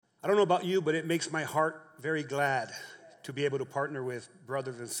I don't know about you, but it makes my heart very glad to be able to partner with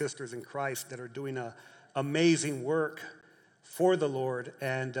brothers and sisters in Christ that are doing amazing work for the Lord.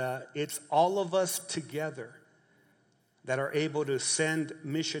 And it's all of us together that are able to send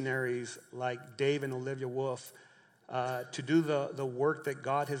missionaries like Dave and Olivia Wolf to do the work that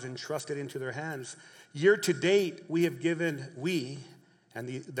God has entrusted into their hands. Year to date, we and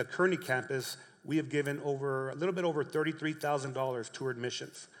the Kearney campus, we have given a little bit over $33,000 toward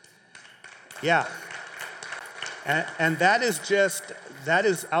missions. Yeah. And that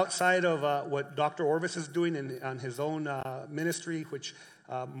is outside of what Dr. Orvis is doing on his own ministry, which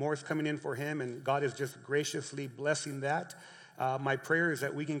more is coming in for him, and God is just graciously blessing that. My prayer is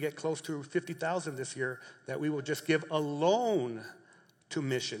that we can get close to $50,000 this year, that we will just give alone to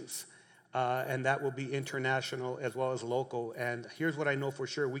missions. And that will be international as well as local. And here's what I know for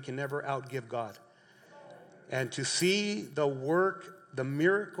sure: we can never outgive God. And to see the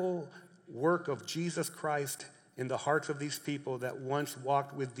miracle work of Jesus Christ in the hearts of these people that once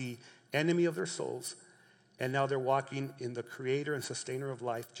walked with the enemy of their souls, and now they're walking in the creator and sustainer of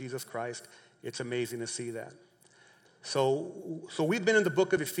life, Jesus Christ. It's amazing to see that. So we've been in the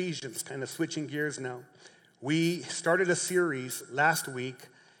book of Ephesians, kind of switching gears now. We started a series last week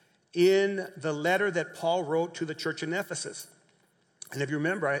in the letter that Paul wrote to the church in Ephesus. And if you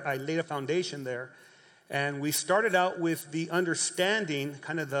remember, I laid a foundation there. And we started out with the understanding,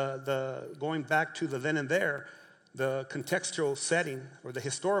 kind of the going back to the then and there, the contextual setting or the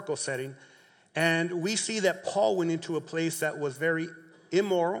historical setting. And we see that Paul went into a place that was very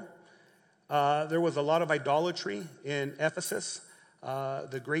immoral. There was a lot of idolatry in Ephesus.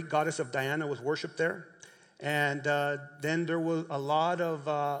 The great goddess of Diana was worshipped there. And then there was a lot of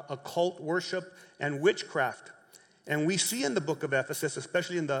occult worship and witchcraft. And we see in the book of Ephesus,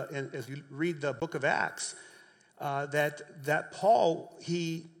 especially as you read the book of Acts, that Paul,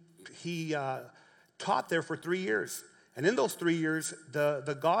 he taught there for 3 years. And in those 3 years,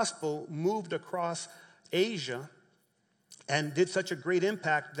 the gospel moved across Asia and did such a great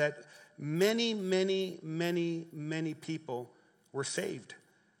impact that many, many, many, many people were saved.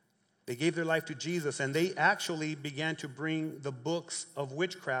 They gave their life to Jesus, and they actually began to bring the books of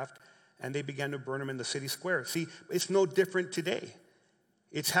witchcraft, and they began to burn them in the city square. See, it's no different today.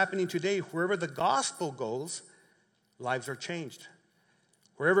 It's happening today. Wherever the gospel goes, lives are changed.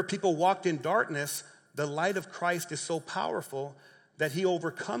 Wherever people walked in darkness, the light of Christ is so powerful that he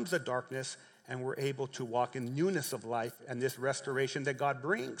overcomes the darkness, and we're able to walk in newness of life and this restoration that God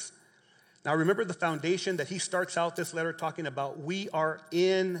brings. Now, remember the foundation that he starts out this letter talking about. We are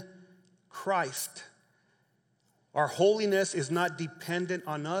in Christ. Our holiness is not dependent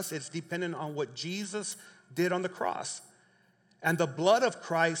on us. It's dependent on what Jesus did on the cross. And the blood of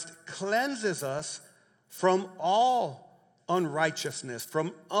Christ cleanses us from all unrighteousness,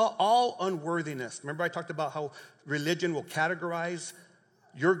 from all unworthiness. Remember I talked about how religion will categorize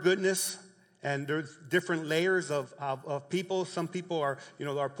your goodness, and there's different layers of people. Some people are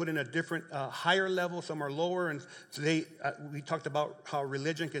put in a different higher level. Some are lower. And today we talked about how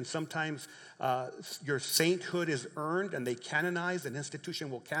religion can sometimes, your sainthood is earned, and they canonize. An institution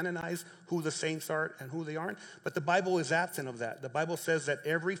will canonize who the saints are and who they aren't. But the Bible is absent of that. The Bible says that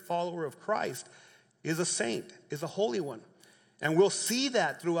every follower of Christ is a saint, is a holy one. And we'll see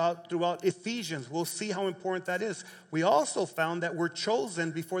that throughout Ephesians. We'll see how important that is. We also found that we're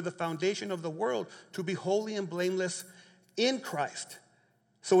chosen before the foundation of the world to be holy and blameless in Christ.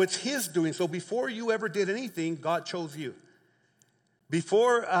 So it's his doing. So before you ever did anything, God chose you.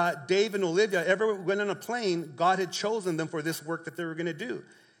 Before Dave and Olivia ever went on a plane, God had chosen them for this work that they were going to do.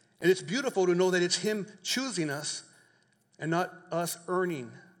 And it's beautiful to know that it's him choosing us and not us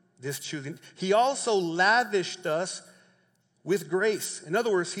earning this choosing. He also lavished us with grace. In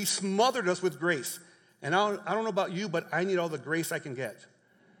other words, he smothered us with grace. And I don't know about you, but I need all the grace I can get.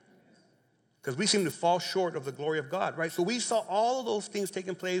 Because we seem to fall short of the glory of God, right? So we saw all of those things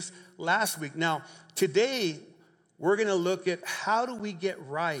taking place last week. Now, today, we're going to look at how do we get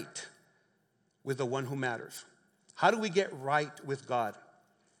right with the one who matters? How do we get right with God?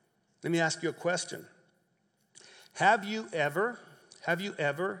 Let me ask you a question. Have you ever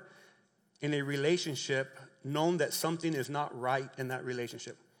in a relationship known that something is not right in that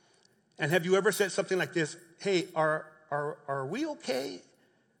relationship? And have you ever said something like this: hey, are we okay?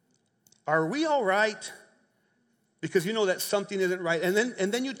 Are we all right? Because you know that something isn't right.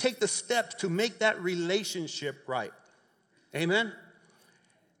 And then you take the steps to make that relationship right. Amen?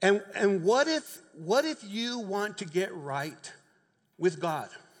 And what if you want to get right with God?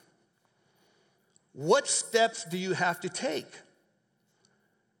 What steps do you have to take?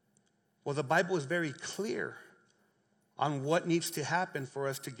 Well, the Bible is very clear on what needs to happen for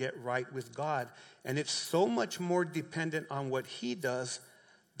us to get right with God. And it's so much more dependent on what he does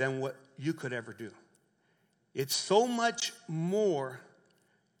than what you could ever do. It's so much more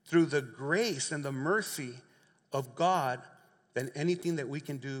through the grace and the mercy of God than anything that we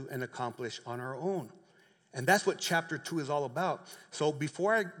can do and accomplish on our own. And that's what chapter 2 is all about. So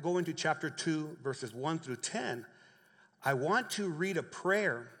before I go into chapter 2, verses 1 through 10, I want to read a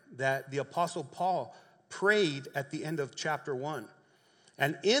prayer that the Apostle Paul prayed at the end of chapter 1.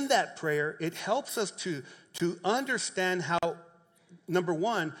 And in that prayer, it helps us to understand how, number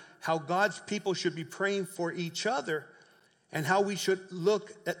one, how God's people should be praying for each other and how we should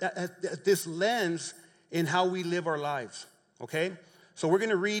look at this lens in how we live our lives, okay? So we're going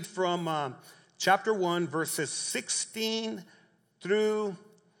to read from chapter 1, verses 16 through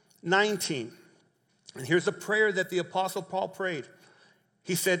 19. And here's a prayer that the Apostle Paul prayed.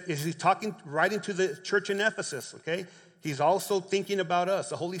 He said, he's writing to the church in Ephesus, okay? He's also thinking about us.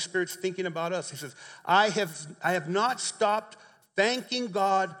 The Holy Spirit's thinking about us. He says, I have not stopped thanking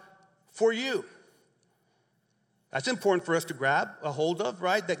God for you. That's important for us to grab a hold of,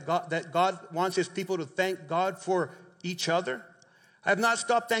 right? That God wants his people to thank God for each other. I have not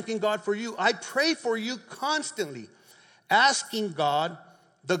stopped thanking God for you. I pray for you constantly, asking God,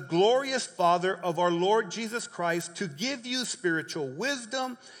 the glorious Father of our Lord Jesus Christ, to give you spiritual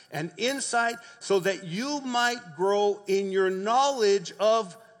wisdom and insight so that you might grow in your knowledge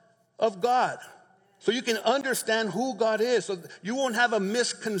of God. So you can understand who God is, so you won't have a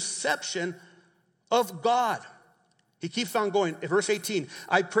misconception of God. He keeps on going. Verse 18,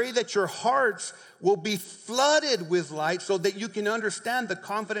 I pray that your hearts will be flooded with light so that you can understand the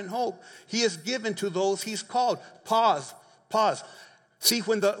confident hope he has given to those he's called. Pause. See,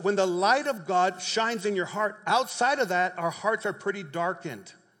 when the light of God shines in your heart, outside of that, our hearts are pretty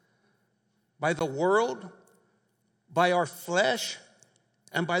darkened by the world, by our flesh,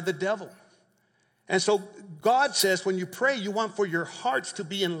 and by the devil. And so God says when you pray, you want for your hearts to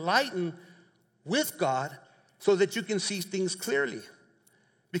be enlightened with God so that you can see things clearly.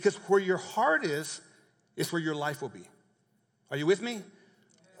 Because where your heart is where your life will be. Are you with me?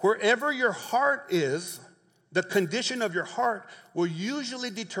 Wherever your heart is, the condition of your heart will usually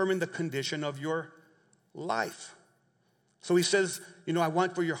determine the condition of your life. So he says, I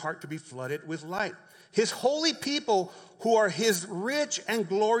want for your heart to be flooded with light. His holy people who are his rich and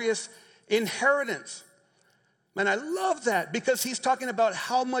glorious inheritance. Man, I love that because he's talking about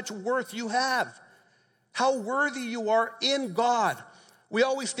how much worth you have, how worthy you are in God. We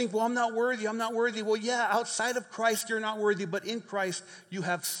always think, well, I'm not worthy. Well, yeah, outside of Christ, you're not worthy, but in Christ, you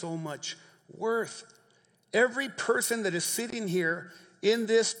have so much worth. Every person that is sitting here in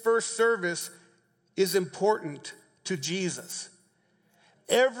this first service is important to Jesus.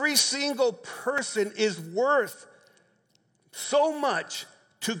 Every single person is worth so much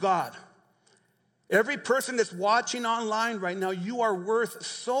to God. Every person that's watching online right now, you are worth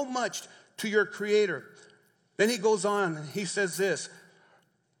so much to your Creator. Then he goes on and he says this,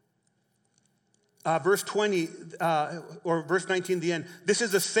 verse 20, or verse 19, the end. This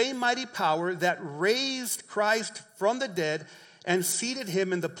is the same mighty power that raised Christ from the dead and seated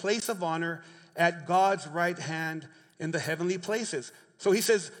him in the place of honor at God's right hand in the heavenly places. So he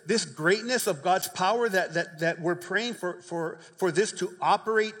says this greatness of God's power that we're praying for this to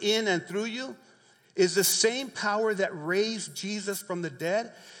operate in and through you is the same power that raised Jesus from the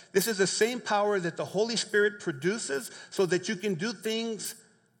dead. This is the same power that the Holy Spirit produces so that you can do things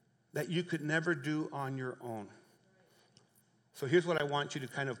that you could never do on your own. So here's what I want you to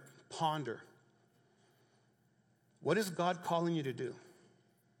kind of ponder. What is God calling you to do?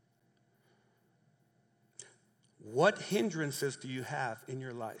 What hindrances do you have in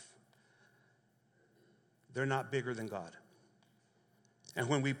your life? They're not bigger than God. And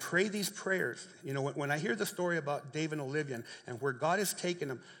when we pray these prayers, when I hear the story about Dave and Olivia and where God has taken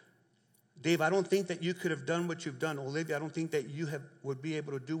them, Dave, I don't think that you could have done what you've done. Olivia, I don't think that you would be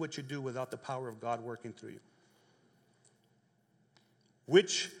able to do what you do without the power of God working through you.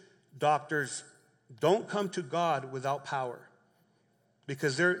 Witch doctors don't come to God without power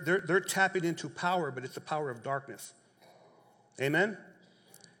because they're tapping into power, but it's the power of darkness. Amen?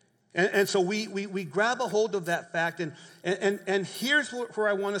 And so we grab a hold of that fact, and here's where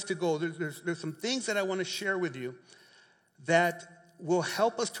I want us to go. There's some things that I want to share with you that will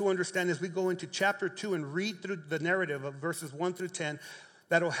help us to understand as we go into chapter 2 and read through the narrative of verses 1 through 10,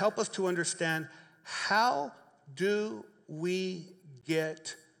 that will help us to understand how do we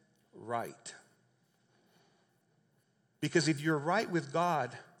get right. Because if you're right with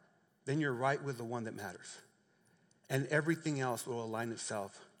God, then you're right with the one that matters. And everything else will align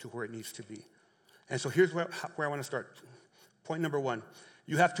itself to where it needs to be. And so here's where I want to start. Point number one.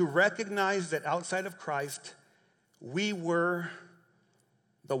 You have to recognize that outside of Christ, we were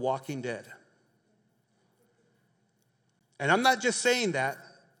the walking dead. And I'm not just saying that.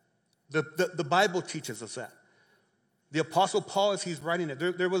 The Bible teaches us that. The Apostle Paul, as he's writing it,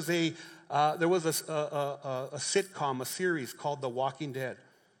 there was a sitcom, a series called The Walking Dead.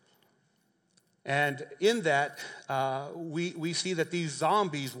 And in that, we see that these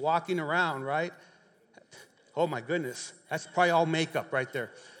zombies walking around, right? Oh my goodness, that's probably all makeup right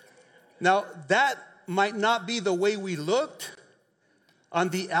there. Now, that might not be the way we looked on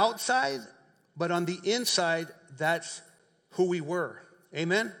the outside, but on the inside, that's who we were.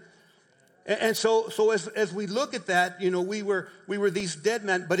 Amen? And so as we look at that, we were these dead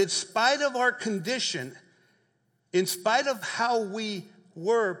men, but in spite of our condition, in spite of how we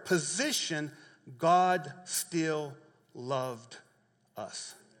were positioned, God still loved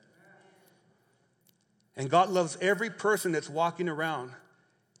us. And God loves every person that's walking around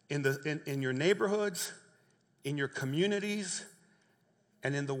in your neighborhoods, in your communities,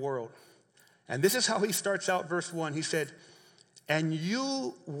 and in the world. And this is how he starts out verse 1. He said, and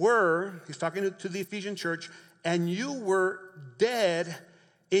you were, he's talking to the Ephesian church, and you were dead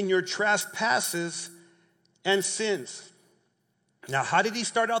in your trespasses and sins. Now, how did he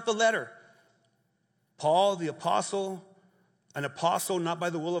start out the letter? Paul, the apostle, an apostle not by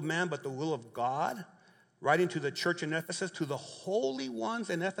the will of man, but the will of God, writing to the church in Ephesus, to the holy ones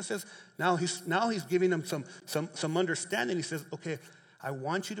in Ephesus. Now he's giving them some understanding. He says, okay, I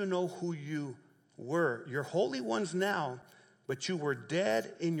want you to know who you were. You're holy ones now, but you were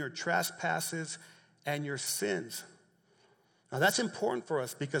dead in your trespasses and your sins. Now that's important for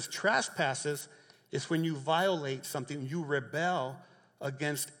us because trespasses is when you violate something, you rebel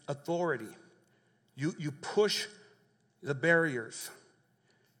against authority. You push the barriers.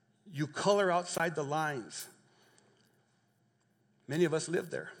 You color outside the lines. Many of us live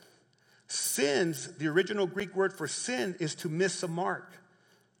there. Sins, the original Greek word for sin is to miss the mark,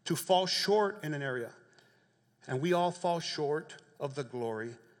 to fall short in an area. And we all fall short of the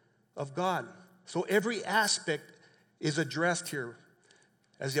glory of God. So every aspect is addressed here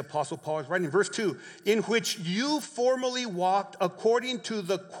as the Apostle Paul is writing. Verse 2, in which you formerly walked according to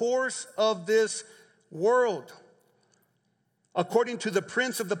the course of this world, according to the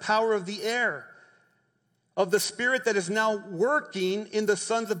prince of the power of the air, of the spirit that is now working in the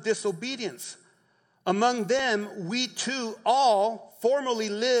sons of disobedience. Among them, we too all formerly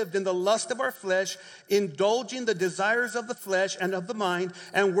lived in the lust of our flesh, indulging the desires of the flesh and of the mind,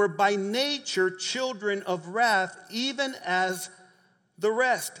 and were by nature children of wrath, even as the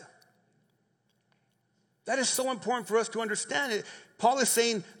rest. That is so important for us to understand it. Paul is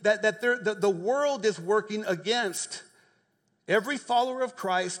saying that the world is working against every follower of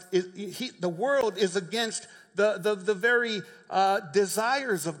Christ. The world is against the very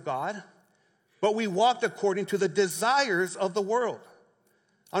desires of God, but we walked according to the desires of the world.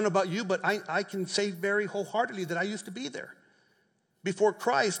 I don't know about you, but I can say very wholeheartedly that I used to be there. Before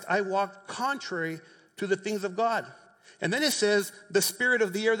Christ, I walked contrary to the things of God. And then it says, the spirit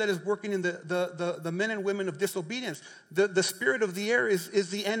of the air that is working in the men and women of disobedience. The spirit of the air is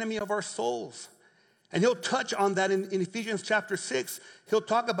the enemy of our souls. And he'll touch on that in Ephesians chapter 6. He'll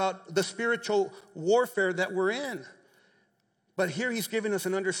talk about the spiritual warfare that we're in. But here he's giving us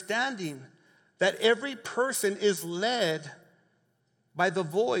an understanding that every person is led by the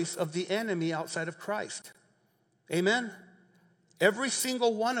voice of the enemy outside of Christ. Amen? Every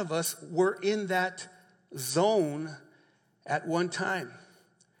single one of us were in that zone at one time.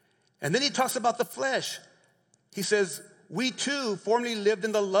 And then he talks about the flesh. He says, we too formerly lived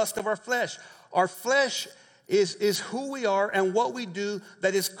in the lust of our flesh. Our flesh is who we are and what we do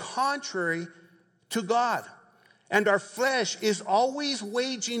that is contrary to God. And our flesh is always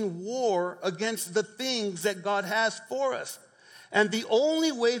waging war against the things that God has for us. And the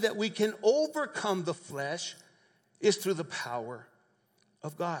only way that we can overcome the flesh is through the power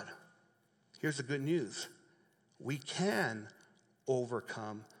of God. Here's the good news. We can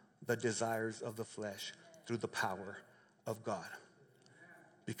overcome the desires of the flesh through the power of God.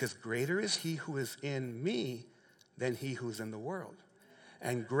 Because greater is he who is in me than he who is in the world.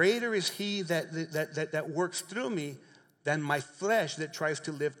 And greater is he that works through me than my flesh that tries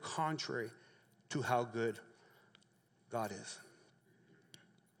to live contrary to how good God is.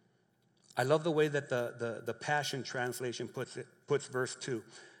 I love the way that the Passion Translation puts verse 2.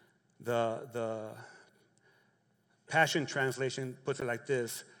 The Passion Translation puts it like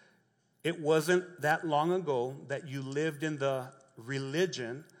this. It wasn't that long ago that you lived in the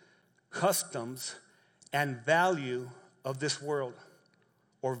religion, customs, and value of this world,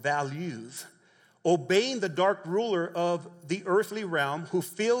 or values, obeying the dark ruler of the earthly realm who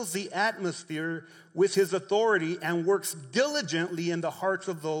fills the atmosphere with his authority and works diligently in the hearts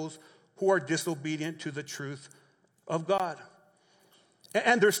of those who are disobedient to the truth of God.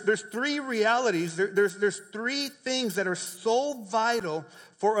 And there's three realities, there's three things that are so vital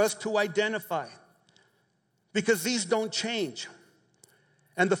for us to identify, because these don't change.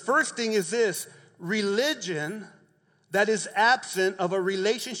 And the first thing is this: religion that is absent of a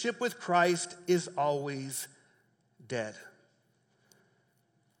relationship with Christ is always dead.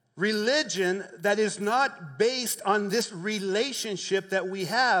 Religion that is not based on this relationship that we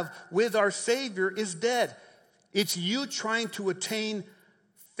have with our Savior is dead. It's you trying to attain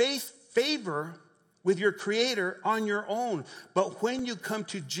favor with your Creator on your own. But when you come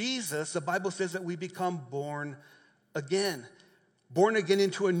to Jesus, the Bible says that we become born again. Born again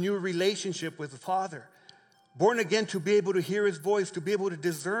into a new relationship with the Father. Born again to be able to hear His voice, to be able to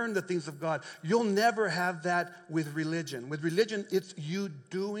discern the things of God. You'll never have that with religion. With religion, it's you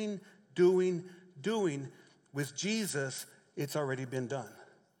doing. With Jesus, it's already been done.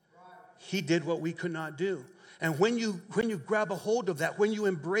 He did what we could not do. And when you grab a hold of that, when you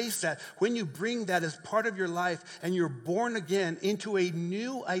embrace that, when you bring that as part of your life and you're born again into a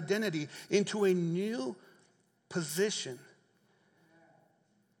new identity, into a new position,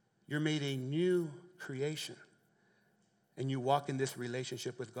 you're made a new creation. And you walk in this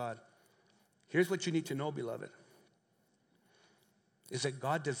relationship with God. Here's what you need to know, beloved, is that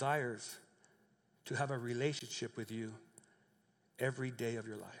God desires to have a relationship with you every day of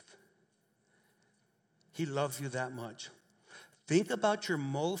your life. He loves you that much. Think about your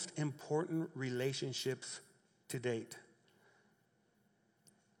most important relationships to date.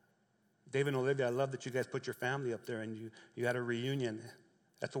 David and Olivia, I love that you guys put your family up there and you had a reunion.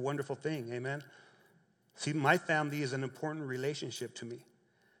 That's a wonderful thing, amen? See, my family is an important relationship to me.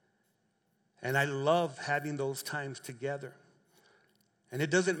 And I love having those times together. And it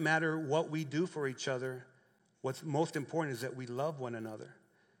doesn't matter what we do for each other. What's most important is that we love one another.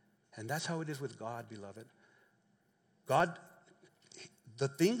 And that's how it is with God, beloved. God, the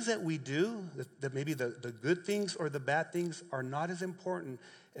things that we do, that maybe the good things or the bad things, are not as important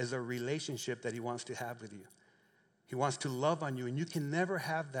as a relationship that He wants to have with you. He wants to love on you, and you can never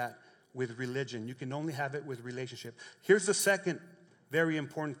have that with religion. You can only have it with relationship. Here's the second very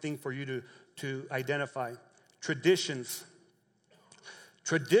important thing for you to identify: traditions.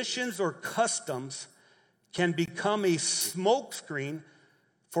 Traditions or customs can become a smokescreen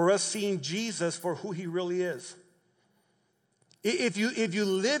for us seeing Jesus for who He really is. If you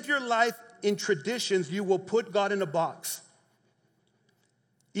live your life in traditions, you will put God in a box.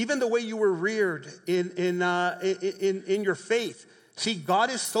 Even the way you were reared in your faith. See, God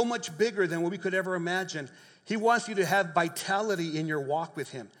is so much bigger than what we could ever imagine. He wants you to have vitality in your walk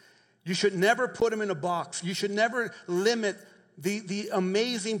with Him. You should never put Him in a box. You should never limit the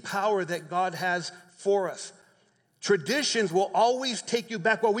amazing power that God has for us. Traditions will always take you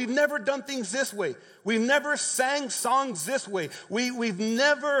back. Well, we've never done things this way. We've never sang songs this way. We've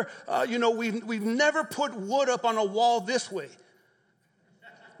never, we've never put wood up on a wall this way.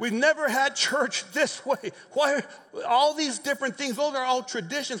 We've never had church this way. Why? All these different things, those are all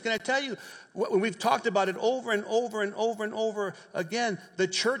traditions. Can I tell you, when we've talked about it over and over and over and over again, the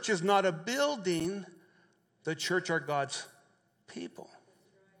church is not a building. The church are God's people.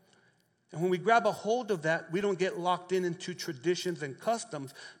 And when we grab a hold of that, we don't get locked into traditions and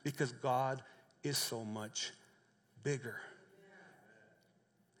customs, because God is so much bigger.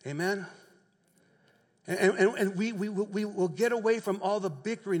 Amen? And we will get away from all the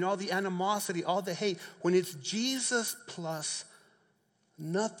bickering, all the animosity, all the hate, when it's Jesus plus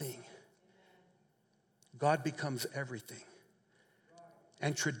nothing. God becomes everything.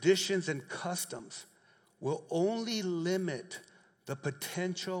 And traditions and customs will only limit the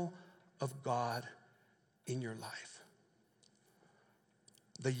potential of God in your life.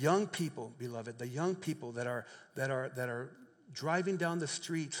 The young people, beloved, the young people that are driving down the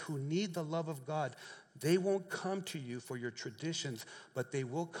streets who need the love of God, they won't come to you for your traditions, but they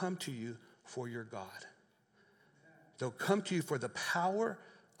will come to you for your God. They'll come to you for the power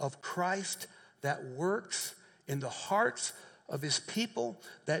of Christ that works in the hearts of His people,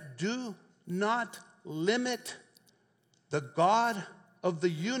 that do not limit the God of the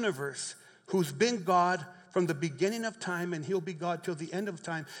universe, who's been God from the beginning of time, and He'll be God till the end of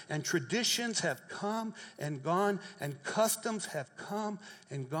time. And traditions have come and gone, and customs have come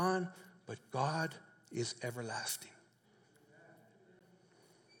and gone, but God is everlasting.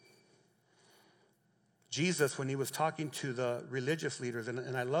 Jesus, when He was talking to the religious leaders,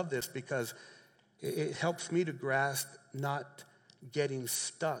 and I love this because it helps me to grasp not getting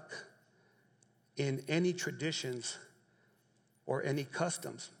stuck in any traditions or any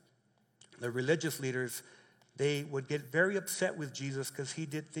customs. The religious leaders, they would get very upset with Jesus because he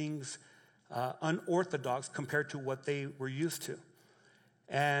did things unorthodox compared to what they were used to.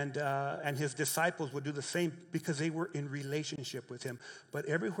 And his disciples would do the same because they were in relationship with him. But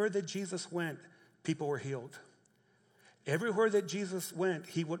everywhere that Jesus went, people were healed. Everywhere that Jesus went,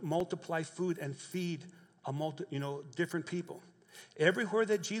 he would multiply food and feed different people. Everywhere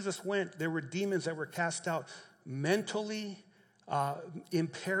that Jesus went, there were demons that were cast out. Mentally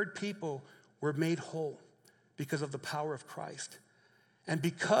impaired people were made whole because of the power of Christ. And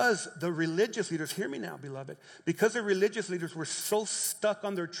because the religious leaders, hear me now, beloved, because the religious leaders were so stuck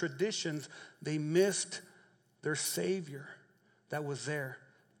on their traditions, they missed their Savior that was there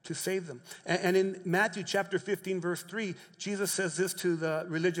to save them. And in Matthew chapter 15, verse 3, Jesus says this to the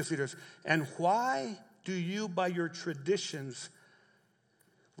religious leaders, "And why do you by your traditions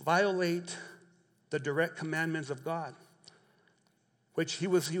violate the direct commandments of God?" Which he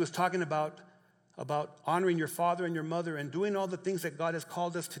was talking about honoring your father and your mother and doing all the things that God has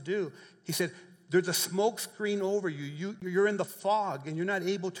called us to do. He said, there's a smoke screen over you. You're in the fog and you're not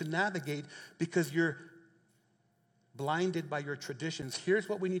able to navigate because you're blinded by your traditions. Here's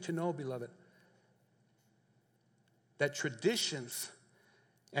what we need to know, beloved. That traditions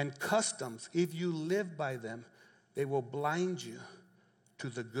and customs, if you live by them, they will blind you to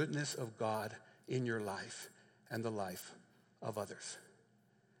the goodness of God in your life and the life of others.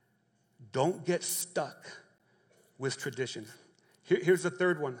 Don't get stuck with traditions. Here's the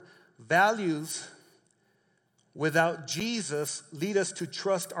third one. Values without Jesus lead us to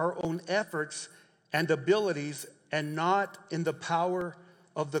trust our own efforts and abilities and not in the power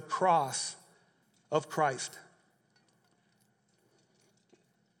of the cross of Christ.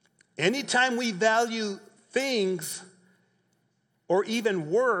 Anytime we value things or even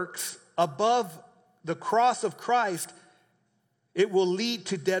works above the cross of Christ, it will lead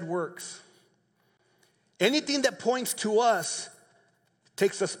to dead works. Anything that points to us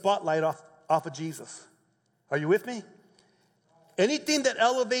takes the spotlight off of Jesus. Are you with me? Anything that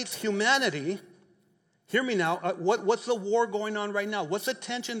elevates humanity, hear me now, what's the war going on right now? What's the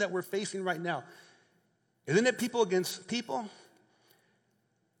tension that we're facing right now? Isn't it people against people?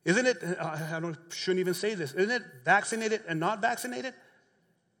 Isn't it, shouldn't even say this, isn't it vaccinated and not vaccinated?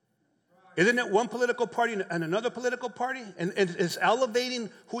 Isn't it one political party and another political party? And it's elevating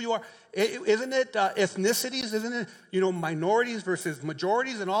who you are. Isn't it ethnicities? Isn't it, minorities versus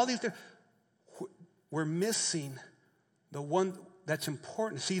majorities and all these things? We're missing the one that's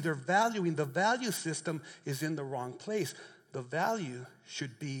important. See, they're valuing, the value system is in the wrong place. The value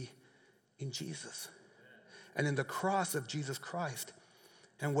should be in Jesus and in the cross of Jesus Christ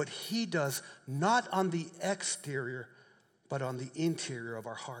and what he does, not on the exterior, but on the interior of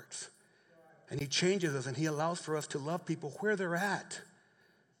our hearts. And he changes us and he allows for us to love people where they're at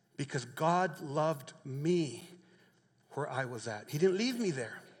because God loved me where I was at. He didn't leave me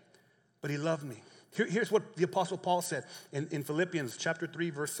there, but he loved me. Here's what the Apostle Paul said in Philippians chapter 3,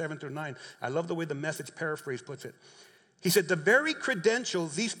 verse 7 through 9. I love the way the Message paraphrase puts it. He said, the very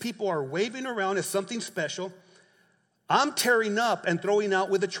credentials these people are waving around as something special, I'm tearing up and throwing out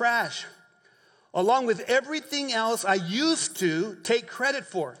with the trash, along with everything else I used to take credit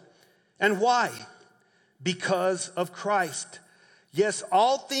for. And why? Because of Christ. Yes,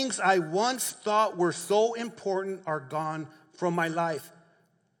 all things I once thought were so important are gone from my life.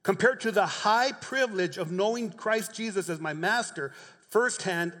 Compared to the high privilege of knowing Christ Jesus as my master,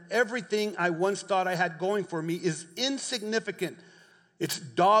 firsthand, everything I once thought I had going for me is insignificant. It's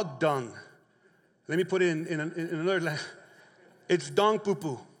dog dung. Let me put it in another language. It's dong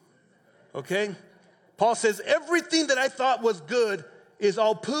poo-poo. Okay? Paul says, everything that I thought was good is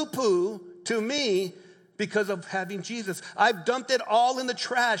all poo-poo to me because of having Jesus. I've dumped it all in the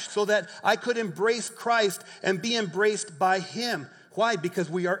trash so that I could embrace Christ and be embraced by him. Why? Because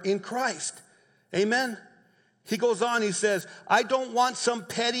we are in Christ. Amen? He goes on, he says, I don't want some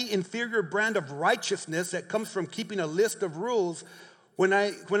petty, inferior brand of righteousness that comes from keeping a list of rules when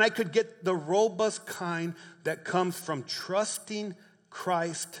I could get the robust kind that comes from trusting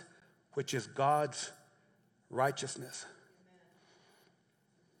Christ, which is God's righteousness.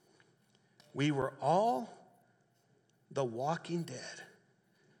 We were all the walking dead.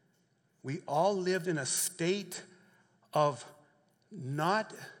 We all lived in a state of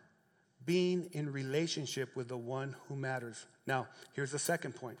not being in relationship with the one who matters. Now, here's the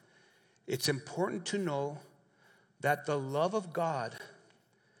second point. It's important to know that the love of God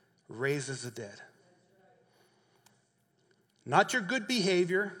raises the dead. Not your good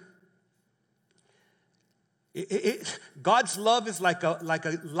behavior, God's love is like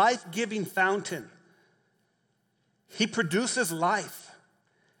a life-giving fountain. He produces life.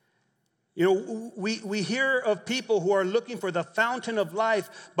 You know, we hear of people who are looking for the fountain of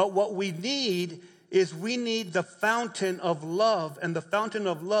life, but what we need is the fountain of love, and the fountain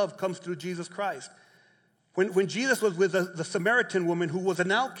of love comes through Jesus Christ. When Jesus was with the Samaritan woman who was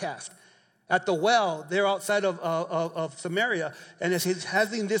an outcast at the well there outside of Samaria, and as he's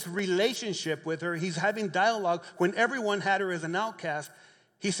having this relationship with her, he's having dialogue. When everyone had her as an outcast,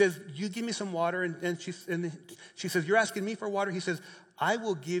 he says, "You give me some water," and she says, "You're asking me for water?" He says, "I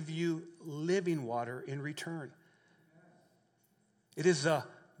will give you living water in return." It is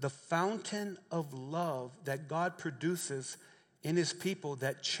the fountain of love that God produces in his people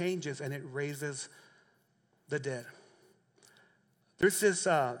that changes and it raises the dead. There's this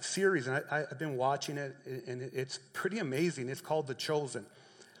series, and I've been watching it, and it's pretty amazing. It's called The Chosen.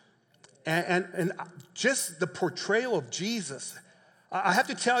 And just the portrayal of Jesus. I have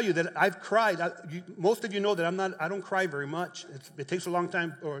to tell you that I've cried. Most of you know that I don't cry very much. It takes a long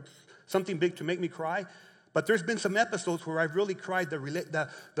time or something big to make me cry. But there's been some episodes where I've really cried.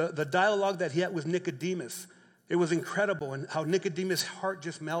 The dialogue that he had with Nicodemus, it was incredible, and how Nicodemus' heart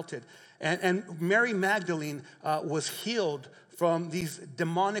just melted. And Mary Magdalene was healed from these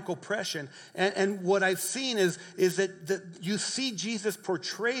demonic oppression. And what I've seen is that you see Jesus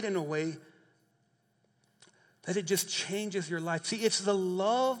portrayed in a way that it just changes your life. See, it's the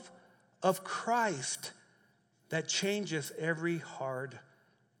love of Christ that changes every hard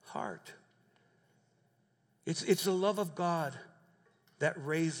heart. It's the love of God that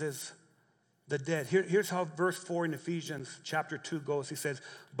raises the dead. Here's how verse 4 in Ephesians chapter 2 goes. He says,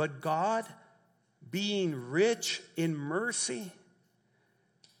 "But God, being rich in mercy,"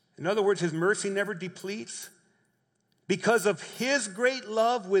 in other words, his mercy never depletes, "because of his great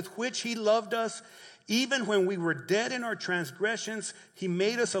love with which he loved us, even when we were dead in our transgressions, he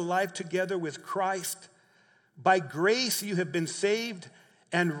made us alive together with Christ. By grace you have been saved,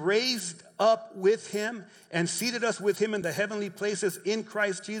 and raised up with him, and seated us with him in the heavenly places in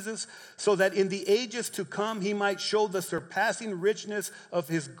Christ Jesus, so that in the ages to come he might show the surpassing richness of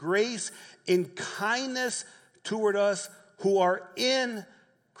his grace in kindness toward us who are in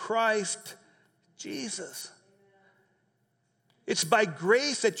Christ Jesus." It's by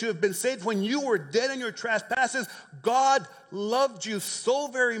grace that you have been saved. When you were dead in your trespasses, God loved you so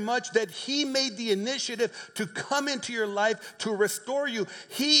very much that he made the initiative to come into your life to restore you.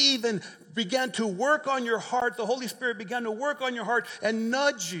 He even began to work on your heart. The Holy Spirit began to work on your heart and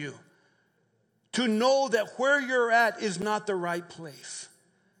nudge you to know that where you're at is not the right place.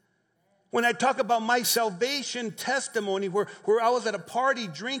 When I talk about my salvation testimony, where I was at a party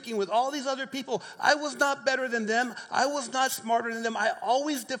drinking with all these other people, I was not better than them. I was not smarter than them. I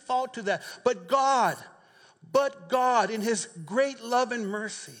always default to that. But God, in his great love and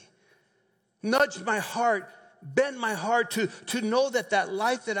mercy, nudged my heart, bent my heart to know that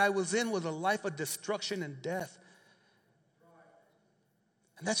life that I was in was a life of destruction and death.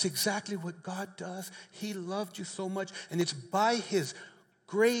 And that's exactly what God does. He loved you so much, and it's by his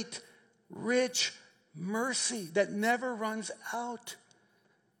great rich mercy that never runs out,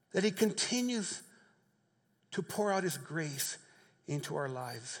 that he continues to pour out his grace into our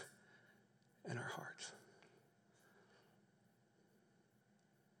lives and our hearts.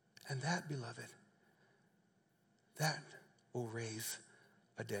 And that, beloved, that will raise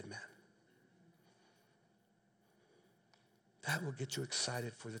a dead man. That will get you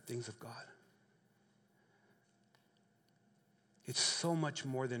excited for the things of God. It's so much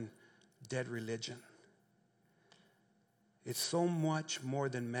more than dead religion. It's so much more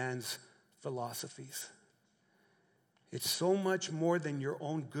than man's philosophies. It's so much more than your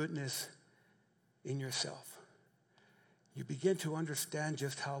own goodness in yourself. You begin to understand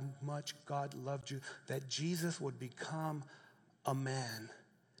just how much God loved you, that Jesus would become a man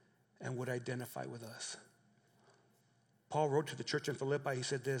and would identify with us. Paul wrote to the church in Philippi, he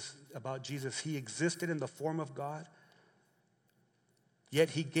said this about Jesus: "He existed in the form of God,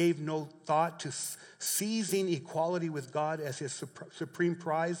 yet he gave no thought to seizing equality with God as his supreme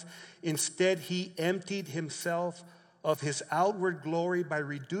prize. Instead, he emptied himself of his outward glory by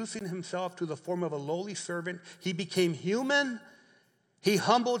reducing himself to the form of a lowly servant. He became human. He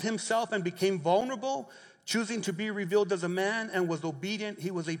humbled himself and became vulnerable, choosing to be revealed as a man, and was obedient. He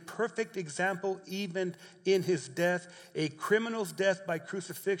was a perfect example even in his death, a criminal's death by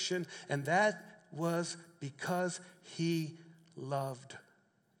crucifixion, and that was because he loved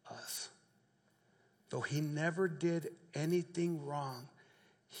us. Though he never did anything wrong,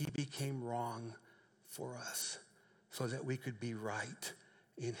 he became wrong for us so that we could be right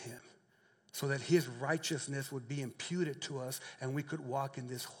in him. so that his righteousness would be imputed to us and we could walk in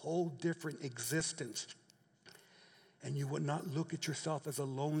this whole different existence. And you would not look at yourself as a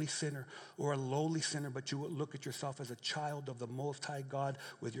lonely sinner or a lowly sinner, but you would look at yourself as a child of the Most High God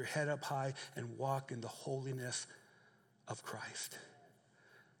with your head up high and walk in the holiness of Christ.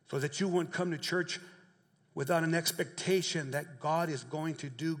 So that you wouldn't come to church without an expectation that God is going to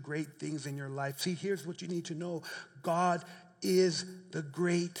do great things in your life. See, here's what you need to know. God is the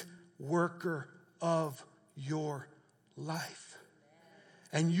great worker of your life.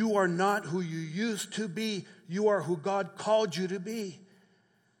 And you are not who you used to be. You are who God called you to be.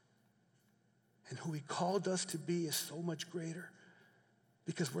 And who he called us to be is so much greater,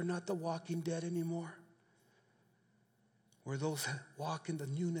 because we're not the walking dead anymore. We're those that walk in the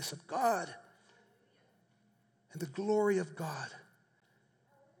newness of God and the glory of God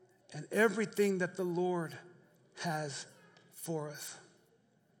and everything that the Lord has for us.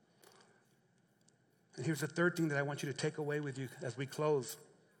 And here's the third thing that I want you to take away with you as we close.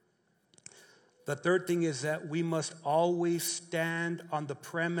 The third thing is that we must always stand on the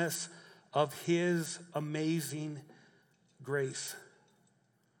premise of his amazing grace.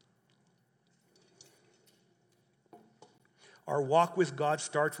 Our walk with God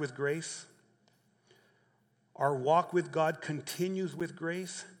starts with grace. Our walk with God continues with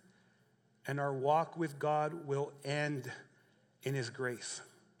grace. And our walk with God will end in his grace.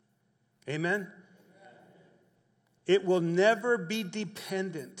 Amen? It will never be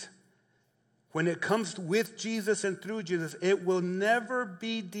dependent. When it comes with Jesus and through Jesus, it will never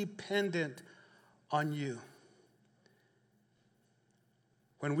be dependent on you.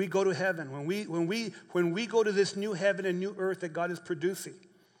 When we go to heaven, when we go to this new heaven and new earth that God is producing,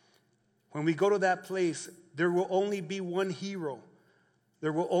 when we go to that place, there will only be one hero.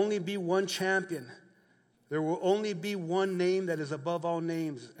 There will only be one champion. There will only be one name that is above all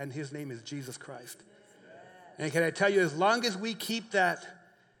names, and his name is Jesus Christ. And can I tell you, as long as we keep that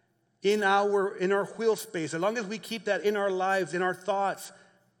in our wheel space, as long as we keep that in our lives, in our thoughts,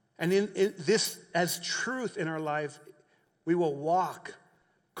 and in this as truth in our lives, we will walk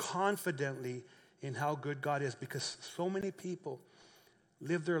confidently in how good God is, because so many people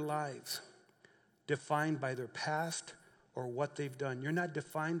live their lives defined by their past or what they've done. You're not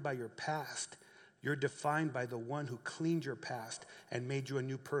defined by your past. You're defined by the one who cleaned your past and made you a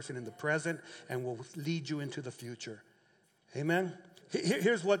new person in the present and will lead you into the future. Amen?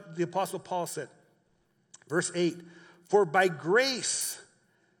 Here's what the Apostle Paul said. Verse 8, "For by grace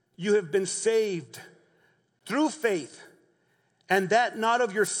you have been saved through faith, and that not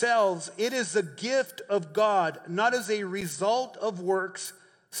of yourselves. It is the gift of God, not as a result of works,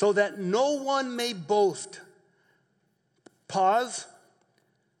 so that no one may boast." Pause.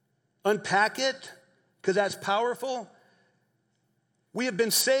 Unpack it, because that's powerful. We have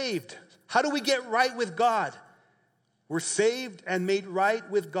been saved. How do we get right with God? We're saved and made right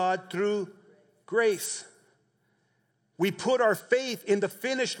with God through grace. We put our faith in the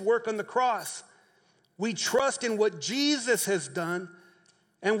finished work on the cross. We trust in what Jesus has done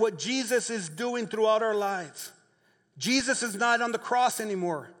and what Jesus is doing throughout our lives. Jesus is not on the cross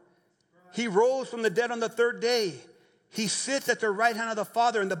anymore. He rose from the dead on the third day. He sits at the right hand of the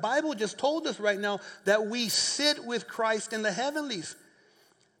Father. And the Bible just told us right now that we sit with Christ in the heavenlies.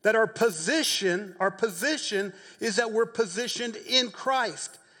 That our position is that we're positioned in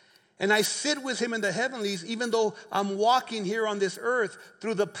Christ. And I sit with him in the heavenlies, even though I'm walking here on this earth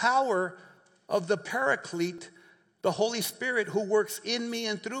through the power of the Paraclete, the Holy Spirit, who works in me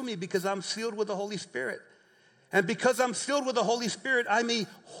and through me, because I'm sealed with the Holy Spirit. And because I'm sealed with the Holy Spirit, I'm a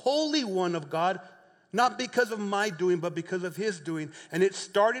holy one of God, not because of my doing, but because of his doing. And it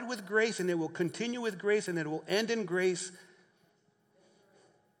started with grace, and it will continue with grace, and it will end in grace.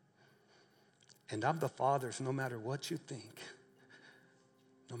 And I'm the Father's, no matter what you think,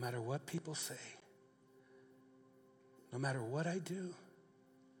 no matter what people say, no matter what I do,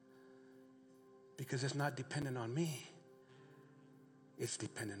 because it's not dependent on me. It's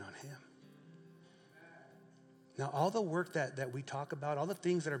dependent on him. Now, all the work that we talk about, all the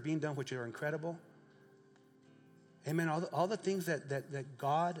things that are being done, which are incredible, amen, all the things that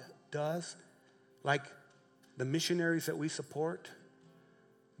God does, like the missionaries that we support,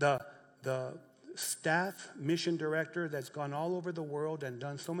 the staff mission director that's gone all over the world and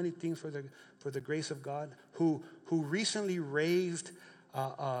done so many things for the grace of God, who recently raised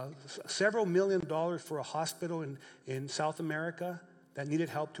several $1 million for a hospital in South America that needed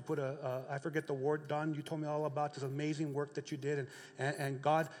help to put I forget the word, Don, you told me all about this amazing work that you did, and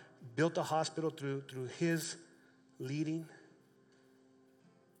God built a hospital through his leading.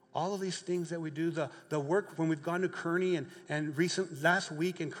 all of these things that we do, the work when we've gone to Kearney and last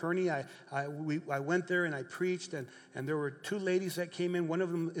week in Kearney, I went there and I preached, and there were two ladies that came in. One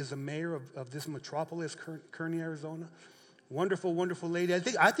of them is the mayor of this metropolis, Kearney, Arizona. Wonderful, wonderful lady.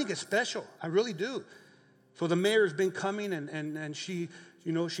 I think it's special. I really do. So the mayor's been coming, and she,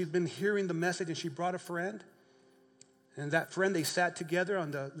 she's been hearing the message, and she brought a friend. And that friend, they sat together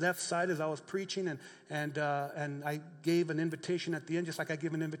on the left side as I was preaching, and I gave an invitation at the end, just like I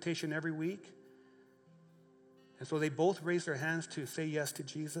give an invitation every week. And so they both raised their hands to say yes to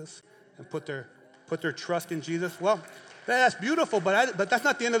Jesus and put their trust in Jesus. Well, that's beautiful, but that's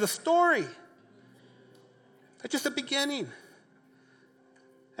not the end of the story. That's just the beginning.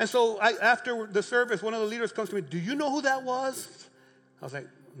 And so after the service, one of the leaders comes to me, "Do you know who that was?" I was like,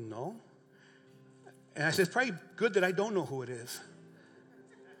 "No." And I said, "It's probably good that I don't know who it is."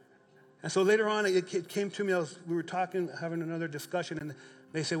 And so later on, it came to me. We were talking, having another discussion, and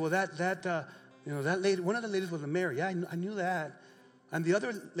they said, "Well, that lady, one of the ladies was a mayor." Yeah, I knew that. And the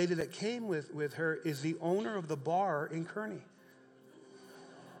other lady that came with her is the owner of the bar in Kearney.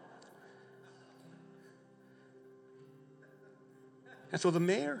 And so the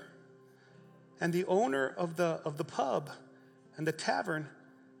mayor and the owner of the pub and the tavern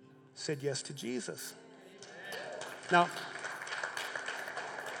said yes to Jesus. Now,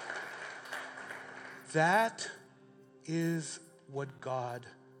 that is what God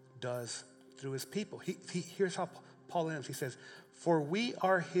does through his people. Here's how Paul ends. He says, "For we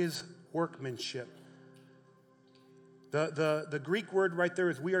are his workmanship." The Greek word right there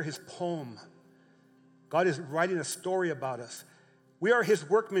is we are his poem. God is writing a story about us. We are his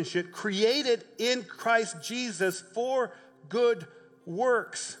workmanship, created in Christ Jesus for good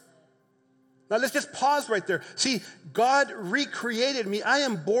works. Now let's just pause right there. See, God recreated me. I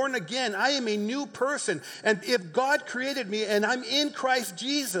am born again. I am a new person. And if God created me and I'm in Christ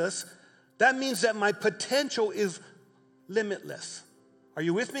Jesus, that means that my potential is limitless. Are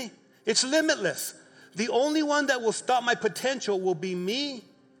you with me? It's limitless. The only one that will stop my potential will be me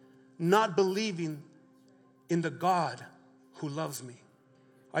not believing in the God who loves me.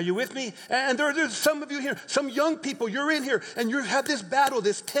 Are you with me? And there's some of you here, some young people, you're in here, and you have this battle,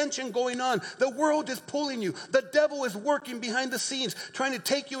 this tension going on. The world is pulling you. The devil is working behind the scenes, trying to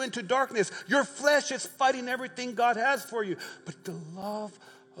take you into darkness. Your flesh is fighting everything God has for you. But the love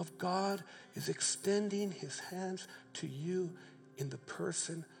of God is extending his hands to you in the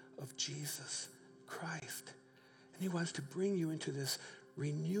person of Jesus Christ. And he wants to bring you into this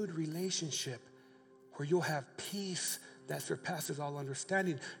renewed relationship where you'll have peace that surpasses all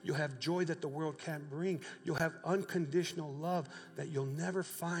understanding. You'll have joy that the world can't bring. You'll have unconditional love that you'll never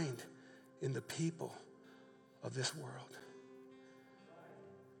find in the people of this world.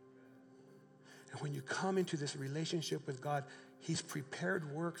 And when you come into this relationship with God, he's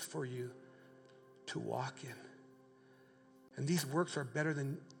prepared works for you to walk in. And these works are better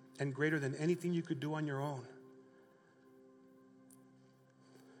than and greater than anything you could do on your own.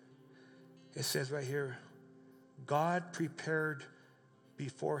 It says right here, God prepared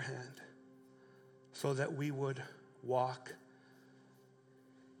beforehand so that we would walk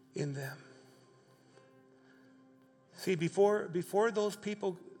in them. See, before those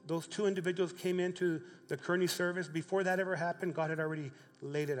people, those two individuals came into the Kearney service, before that ever happened, God had already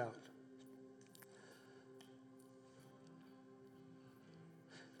laid it out.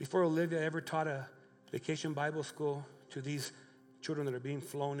 Before Olivia ever taught a vacation Bible school to these children that are being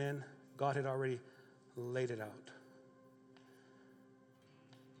flown in, God had already laid it out.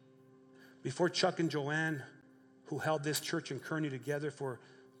 Before Chuck and Joanne, who held this church in Kearney together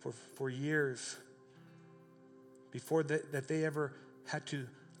for years, before that they ever had to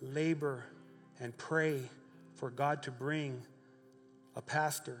labor and pray for God to bring a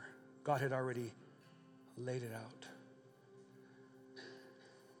pastor, God had already laid it out.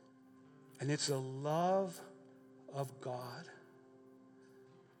 And it's the love of God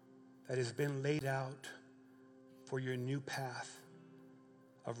that has been laid out for your new path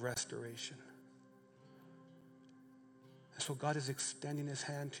of restoration. And so God is extending his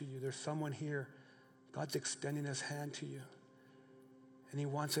hand to you. There's someone here, God's extending his hand to you. And he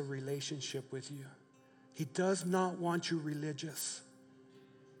wants a relationship with you. He does not want you religious.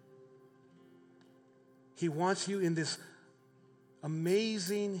 He wants you in this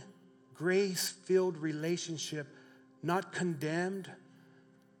amazing, grace-filled relationship, not condemned,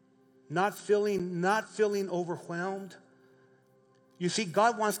 not feeling overwhelmed. You see,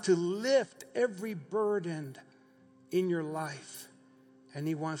 God wants to lift every burden in your life, and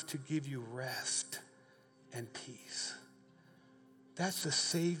he wants to give you rest and peace. That's the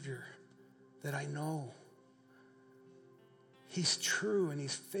Savior that I know. He's true and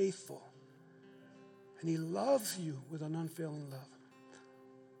he's faithful. And he loves you with an unfailing love.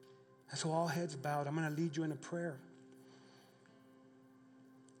 And so all heads bowed, I'm going to lead you in a prayer.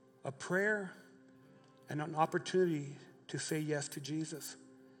 A prayer and an opportunity to say yes to Jesus.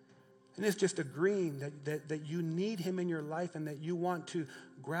 And it's just agreeing that you need him in your life and that you want to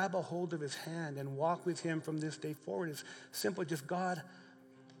grab a hold of his hand and walk with him from this day forward. It's simple, just God,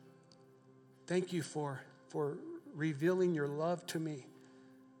 thank you for revealing your love to me.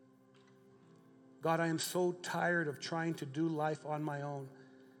 God, I am so tired of trying to do life on my own.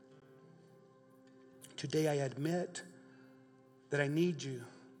 Today I admit that I need you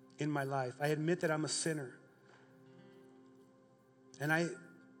in my life. I admit that I'm a sinner. And I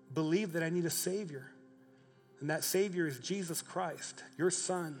believe that I need a Savior. And that Savior is Jesus Christ, your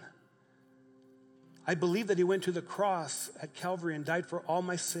Son. I believe that he went to the cross at Calvary and died for all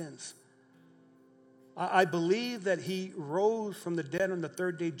my sins. I believe that he rose from the dead on the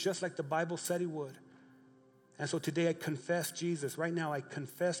third day just like the Bible said he would. And so today I confess Jesus. Right now I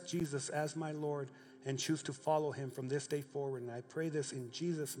confess Jesus as my Lord and choose to follow him from this day forward. And I pray this in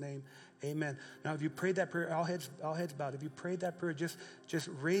Jesus' name, amen. Now if you prayed that prayer, all heads bowed. If you prayed that prayer, just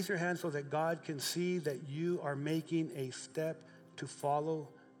raise your hand so that God can see that you are making a step to follow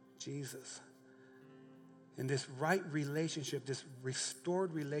Jesus. In this right relationship, this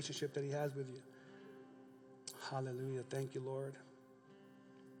restored relationship that he has with you. Hallelujah. Thank you, Lord.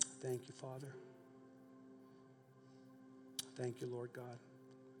 Thank you, Father. Thank you, Lord God.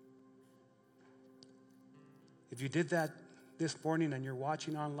 If you did that this morning and you're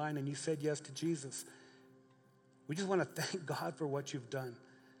watching online and you said yes to Jesus, we just want to thank God for what you've done.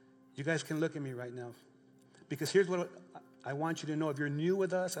 You guys can look at me right now. Because here's what I want you to know. If you're new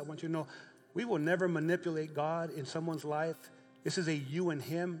with us, I want you to know we will never manipulate God in someone's life. This is a you and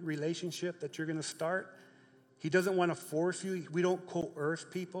him relationship that you're going to start. He doesn't want to force you. We don't coerce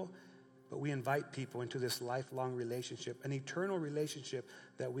people, but we invite people into this lifelong relationship, an eternal relationship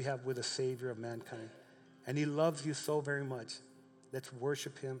that we have with the Savior of mankind. And he loves you so very much. Let's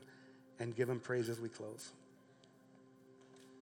worship him and give him praise as we close.